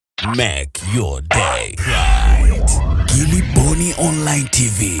Make your day right. Gilly Bonny Online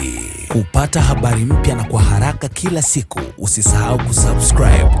TV. Kupata habari mpya na kwa haraka kila siku, usisahau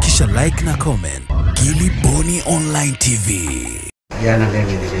kusubscribe kisha like na comment. Gilly Bonny Online TV. Jana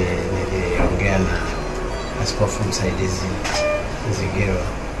mimi niliongea na askofu msaidizi Nzigiro.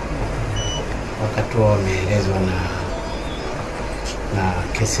 Wakati wameelezwa na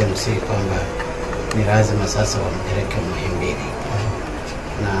KCMC kwamba ni lazima sasa wampeleke Muhimbili,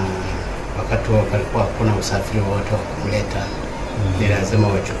 na wakati huo palikuwa hakuna usafiri wote wa kumleta. Ni lazima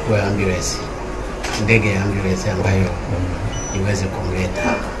wachukue ambulance, ndege ya ambulance ambayo iweze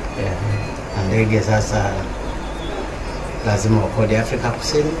kumleta. Na ndege sasa lazima wakodi Afrika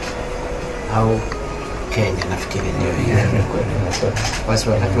Kusini au Kenya, nafikiri ndio hiyo. Basi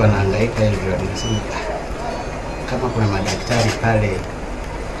wakati wanahangaika hivyo, nikasema kama kuna madaktari pale,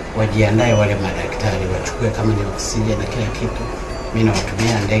 wajiandae wale madaktari, wachukue kama ni oksijeni na kila kitu. Mimi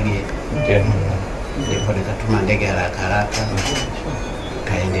nawatumia ndege. Ndipo nikatuma ndege haraka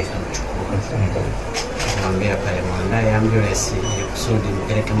kaende kumchukua. Nikamwambia pale mwandae ambulance ili kusudi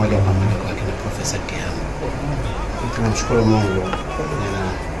mpeleke moja kwa moja kwa kina Profesa Kihamu. Tunamshukuru Mungu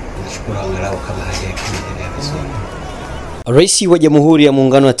na nashukuru angalau kama hajaendelea vizuri. Rais wa Jamhuri ya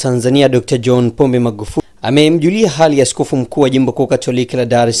Muungano wa Tanzania Dr. John Pombe Magufuli amemjulia hali ya Askofu Mkuu wa Jimbo Kuu Katoliki la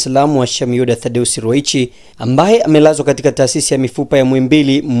Dar es Salaam Mhashamu Yuda Thadeus Ruwa'ichi ambaye amelazwa katika taasisi ya mifupa ya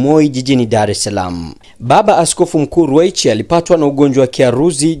Muhimbili Moi jijini Dar es Salaam. Baba Askofu Mkuu Ruwaich alipatwa na ugonjwa wa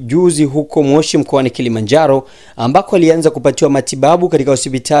kiharusi juzi huko Moshi mkoani Kilimanjaro, ambako alianza kupatiwa matibabu katika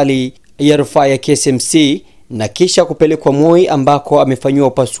hospitali ya rufaa ya KCMC na kisha kupelekwa Moi ambako amefanyiwa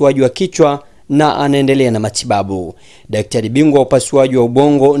upasuaji wa kichwa na anaendelea na matibabu. Daktari bingwa wa upasuaji wa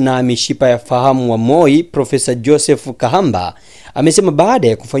ubongo na mishipa ya fahamu wa Moi, Profesa Joseph Kahamba, amesema baada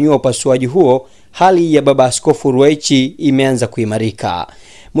ya kufanyiwa upasuaji huo, hali ya baba Askofu Ruwaichi imeanza kuimarika.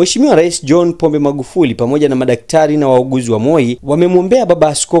 Mheshimiwa Rais John Pombe Magufuli pamoja na madaktari na wauguzi wa Moi wamemwombea baba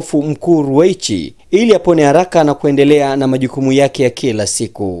Askofu Mkuu Ruwaichi ili apone haraka na kuendelea na majukumu yake ya kila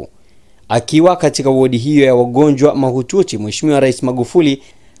siku. Akiwa katika wodi hiyo ya wagonjwa mahututi, Mheshimiwa Rais Magufuli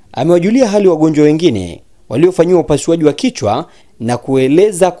amewajulia hali wagonjwa wengine waliofanyiwa upasuaji wa kichwa na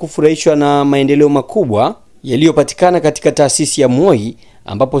kueleza kufurahishwa na maendeleo makubwa yaliyopatikana katika taasisi ya Moi,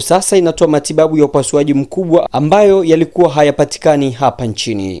 ambapo sasa inatoa matibabu ya upasuaji mkubwa ambayo yalikuwa hayapatikani hapa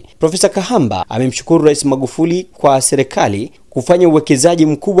nchini. Profesa Kahamba amemshukuru Rais Magufuli kwa serikali kufanya uwekezaji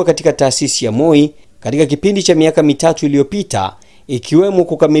mkubwa katika taasisi ya Moi katika kipindi cha miaka mitatu iliyopita, ikiwemo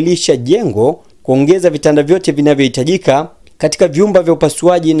kukamilisha jengo, kuongeza vitanda vyote vinavyohitajika katika vyumba vya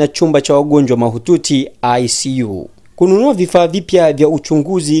upasuaji na chumba cha wagonjwa mahututi ICU, kununua vifaa vipya vya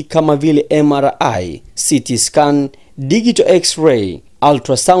uchunguzi kama vile MRI, CT scan, digital x-ray,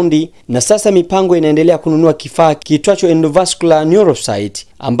 ultrasound, na sasa mipango inaendelea kununua kifaa kiitwacho endovascular neurosite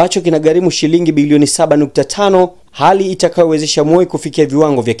ambacho kinagharimu shilingi bilioni 7.5, hali itakayowezesha Moi kufikia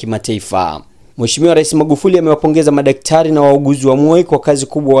viwango vya kimataifa. Mheshimiwa Rais Magufuli amewapongeza madaktari na wauguzi wa Moi kwa kazi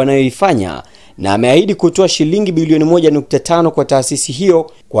kubwa wanayoifanya na ameahidi kutoa shilingi bilioni 1.5 kwa taasisi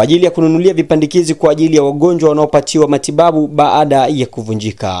hiyo kwa ajili ya kununulia vipandikizi kwa ajili ya wagonjwa wanaopatiwa matibabu baada ya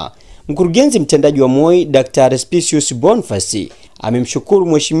kuvunjika. Mkurugenzi mtendaji wa Moi, Dr. Respicius Boniface, amemshukuru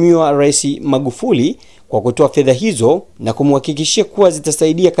Mheshimiwa Rais Magufuli kwa kutoa fedha hizo na kumhakikishia kuwa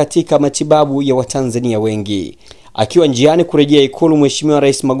zitasaidia katika matibabu ya Watanzania wengi. Akiwa njiani kurejea Ikulu, Mheshimiwa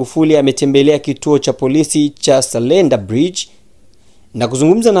Rais Magufuli ametembelea kituo cha polisi cha Salenda Bridge na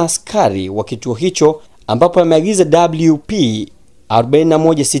kuzungumza na askari wa kituo hicho, ambapo ameagiza WP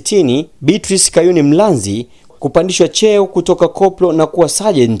 4160 Beatrice Kayuni Mlanzi kupandishwa cheo kutoka koplo na kuwa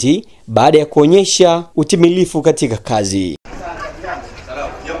sergeant baada ya kuonyesha utimilifu katika kazi.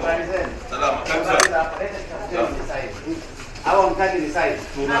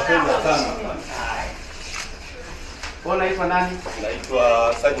 Unaitwa nani?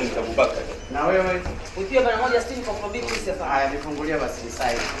 Naitwa Sergeant Abubakar. Na wewe? Ukiwa bana 160 kwa probiku sasa. Haya, nifungulia basi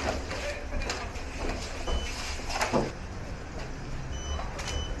nisai.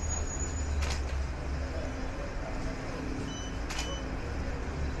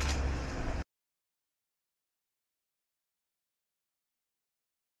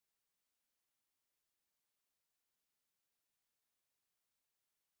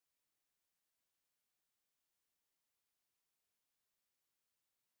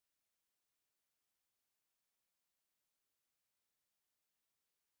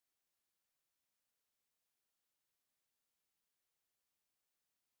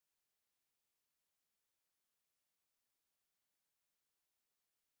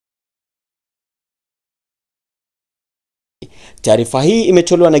 Taarifa hii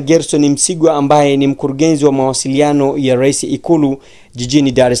imetolewa na Gerson Msigwa ambaye ni mkurugenzi wa mawasiliano ya Rais Ikulu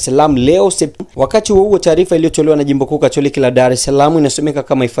jijini Dar es Salaam leo Septemba. Wakati huo taarifa iliyotolewa na Jimbo Kuu Katoliki la Dar es Salaam inasomeka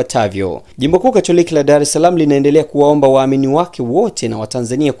kama ifuatavyo. Jimbo Kuu Katoliki la Dar es Salaam linaendelea kuwaomba waamini wake wote na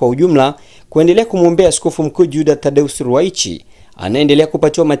Watanzania kwa ujumla kuendelea kumwombea Askofu Mkuu Yuda Thadeus Ruwa'ichi anaendelea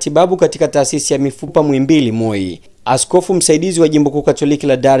kupatiwa matibabu katika taasisi ya mifupa Muhimbili Moi. Askofu msaidizi wa Jimbo Kuu Katoliki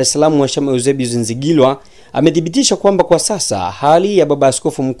la Dar es Salaam Mhashamu Yuda amethibitisha kwamba kwa sasa hali ya baba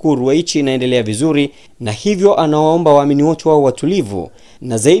Askofu Mkuu Ruwa'ichi inaendelea vizuri, na hivyo anawaomba waamini wote wao watulivu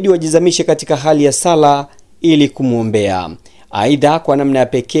na zaidi wajizamishe katika hali ya sala ili kumuombea. Aidha, kwa namna ya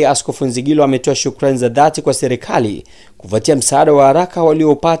pekee Askofu Nzigilo ametoa shukrani za dhati kwa serikali kufuatia msaada wa haraka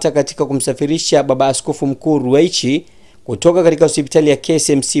waliopata katika kumsafirisha baba Askofu Mkuu Ruwa'ichi kutoka katika hospitali ya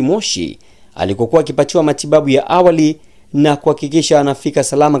KSMC Moshi alikokuwa akipatiwa matibabu ya awali na kuhakikisha anafika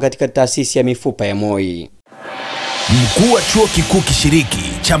salama katika taasisi ya mifupa ya Moi. Mkuu wa chuo kikuu kishiriki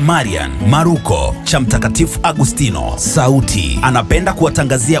cha Marian Maruko cha Mtakatifu Agustino Sauti anapenda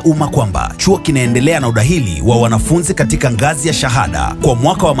kuwatangazia umma kwamba chuo kinaendelea na udahili wa wanafunzi katika ngazi ya shahada kwa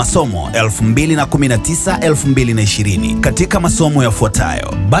mwaka wa masomo 2019-2020 katika masomo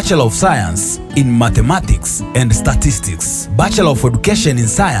yafuatayo: Bachelor of Science in Mathematics and Statistics, Bachelor of Education in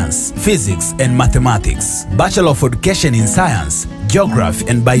Science, Physics and Mathematics, Bachelor of Education in Science, Geography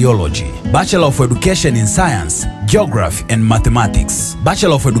and Biology, Bachelor of Education in Science, Geography and Mathematics,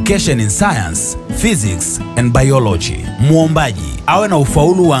 Bachelor of Education in Science, Physics and Biology. Muombaji awe na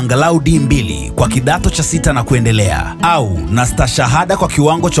ufaulu wa angalau D2 kwa kidato cha 6 na kuendelea, au na stashahada kwa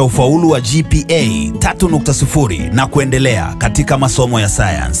kiwango cha ufaulu wa GPA 3.0 na kuendelea katika masomo ya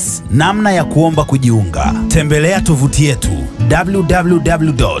science. Namna ya kuomba kujiunga: tembelea tovuti yetu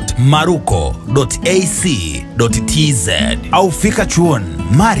www.maruko.ac.tz au fika chuoni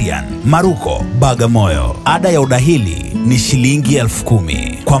Marian Maruko, Bagamoyo. Ada ya udahili ni shilingi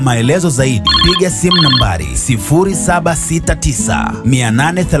 10,000. Kwa maelezo zaidi piga simu nambari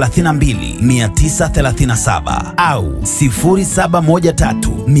 0769832937 au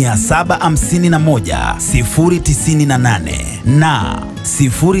 0713751098 na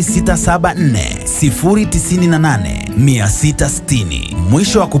 0674098660.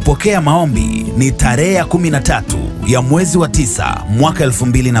 Mwisho wa kupokea maombi ni tarehe 13 ya mwezi wa 9 mwaka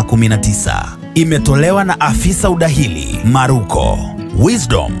 2019. Imetolewa na afisa udahili Maruko.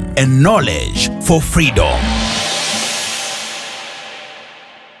 Wisdom and knowledge for freedom.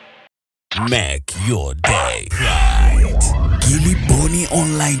 Make your day right. Kiliboni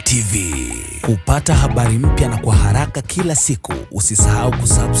Online TV. Kupata habari mpya na kwa haraka kila siku, usisahau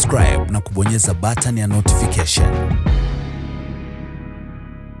kusubscribe na kubonyeza button ya notification.